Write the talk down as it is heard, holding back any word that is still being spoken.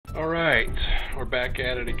Alright, we're back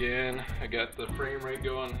at it again. I got the frame rate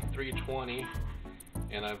going 320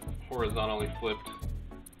 and I've horizontally flipped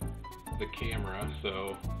the camera,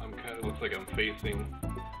 so looks like I'm facing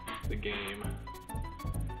the game.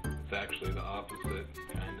 It's actually the opposite,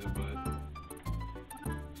 kind of, but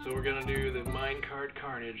so we're gonna do the minecart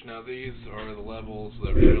Carnage. Now these are the levels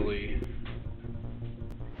that really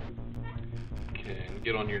can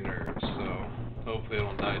get on your nerves, so hopefully I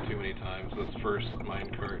don't die too many times this first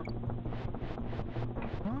minecart.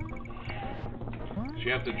 So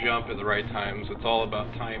you have to jump at the right times. It's all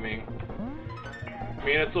about timing. I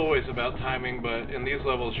mean, it's always about timing, but in these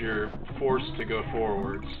levels you're forced to go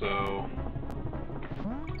forward, so...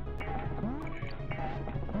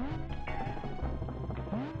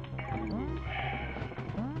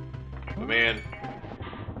 But man,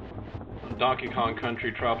 Donkey Kong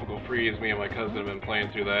Country Tropical Freeze, me and my cousin have been playing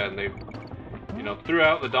through that, and they've, you know,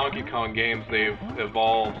 throughout the Donkey Kong games they've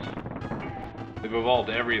evolved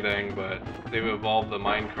everything, but they've evolved the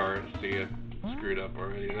minecart. See, I screwed up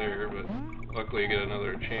already there, but luckily you get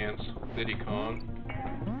another chance, Diddy Kong.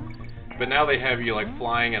 But now they have you like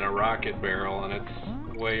flying in a rocket barrel, and it's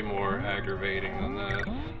way more aggravating than this.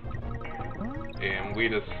 And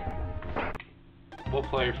we'll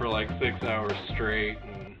play for like 6 hours straight,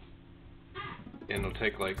 and it'll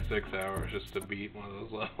take like 6 hours just to beat one of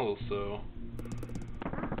those levels, so...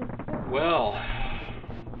 Well...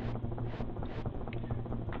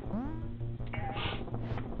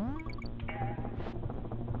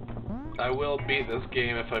 I will beat this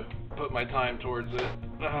game if I put my time towards it.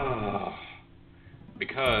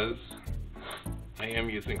 Because I am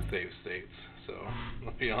using save states, so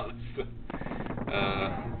let's be honest.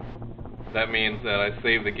 That means that I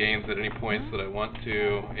save the games at any points that I want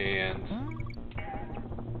to, and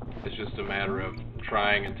it's just a matter of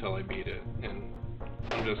trying until I beat it. And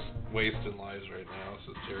I'm just wasting lives right now. This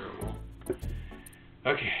is terrible.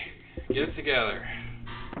 Okay, get it together.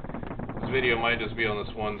 This video might just be on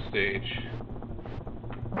this one stage.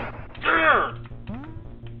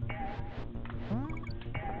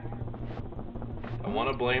 I want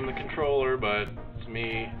to blame the controller, but it's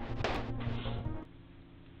me.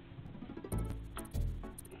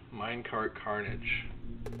 Minecart Carnage.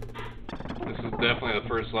 This is definitely the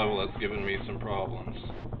first level that's given me some problems.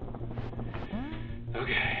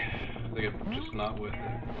 Okay, I think I'm just not with it.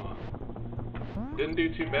 Well, didn't do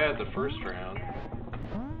too bad the first round.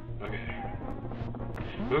 Okay.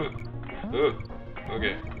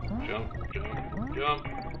 Okay. Jump, jump, jump.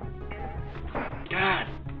 God!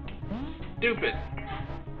 Stupid!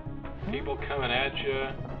 People coming at you.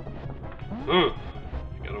 You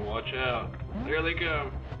gotta watch out. There they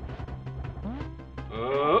come.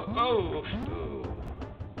 Oh.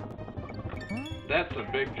 That's a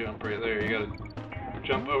big jump right there. You gotta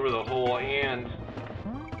jump over the hole and...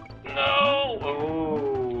 No!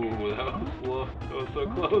 Oh, that was so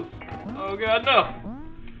close. Oh god, no!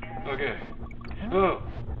 Okay. Oh,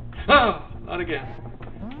 not again.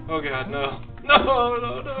 Oh god, no.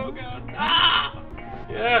 No, god. Ah!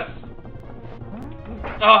 Yes!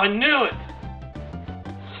 Oh, I knew it!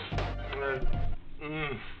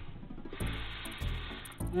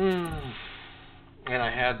 And I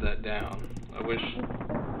had that down. I wish...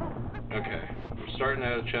 Okay, we're starting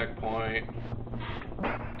at a checkpoint.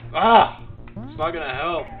 Ah! It's not gonna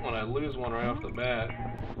help when I lose one right off the bat.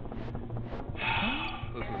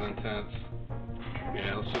 This is intense.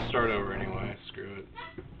 Yeah, let's just start over anyway. Screw it.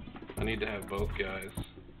 I need to have both guys.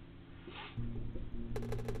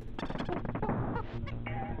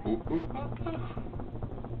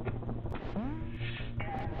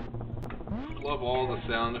 Love all the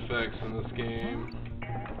sound effects in this game.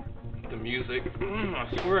 The music. I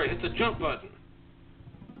swear I hit the jump button.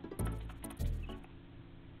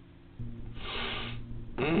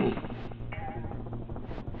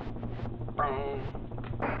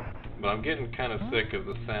 But I'm getting kind of sick of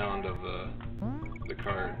the sound of the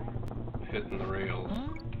cart hitting the rails.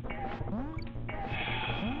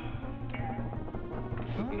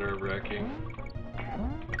 This is nerve-wracking.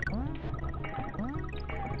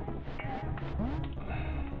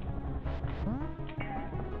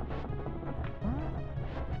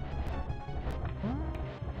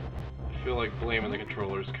 I feel like blaming the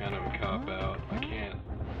controller is kind of a cop-out. I can't.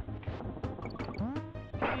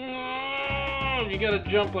 You gotta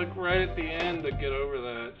jump like right at the end to get over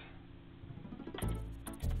that.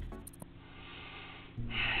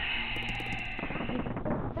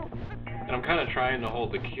 And I'm kind of trying to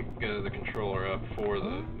hold the controller up for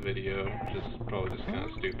the video, which is probably just kind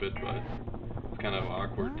of stupid, but it's kind of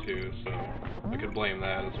awkward too, so I could blame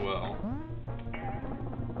that as well.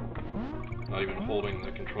 Not even holding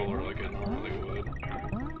the controller like I normally would.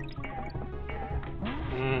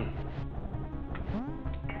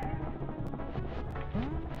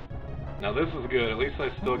 Now this is good. At least I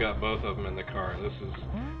still got both of them in the car.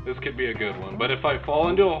 This could be a good one. But if I fall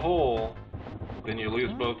into a hole, then you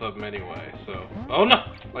lose both of them anyway. So, oh no,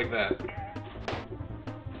 like that.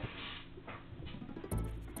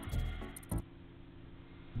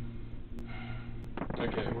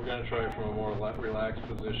 Okay, we're gonna try it from a more relaxed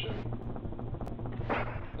position.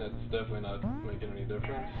 That's definitely not making any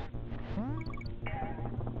difference.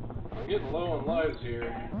 I'm getting low on lives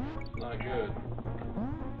here. It's not good.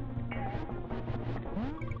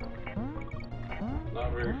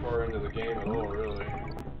 Not very far into the game at all, really.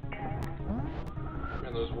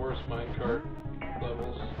 And those worst minecart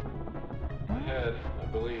levels ahead, I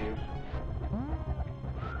believe.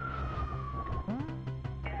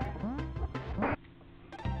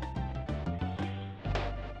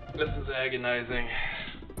 This is agonizing.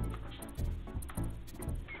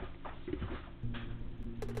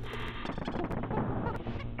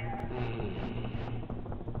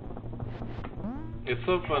 It's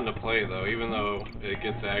so fun to play though, even though it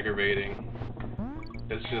gets aggravating.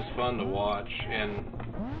 It's just fun to watch, and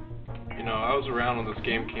you know, I was around when this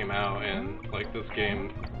game came out, and like this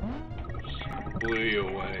game just blew you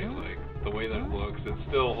away. Like the way that it looks, it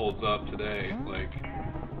still holds up today. Like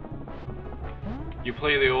you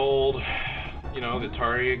play the old, you know, the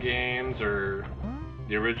Atari games or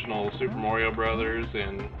the original Super Mario Brothers,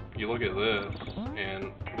 and you look at this,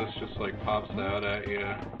 and this just like pops out at you.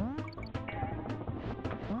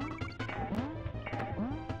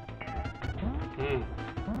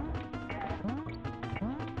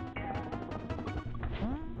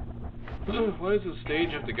 Why does the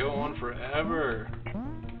stage have to go on forever?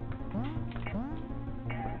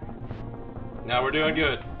 Now we're doing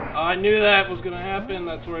good. Oh, I knew that was gonna happen.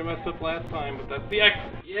 That's where I messed up last time, but that's the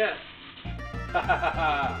exit. Yes!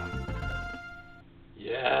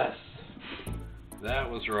 Yes! That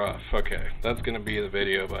was rough. Okay, that's gonna be the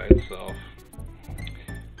video by itself.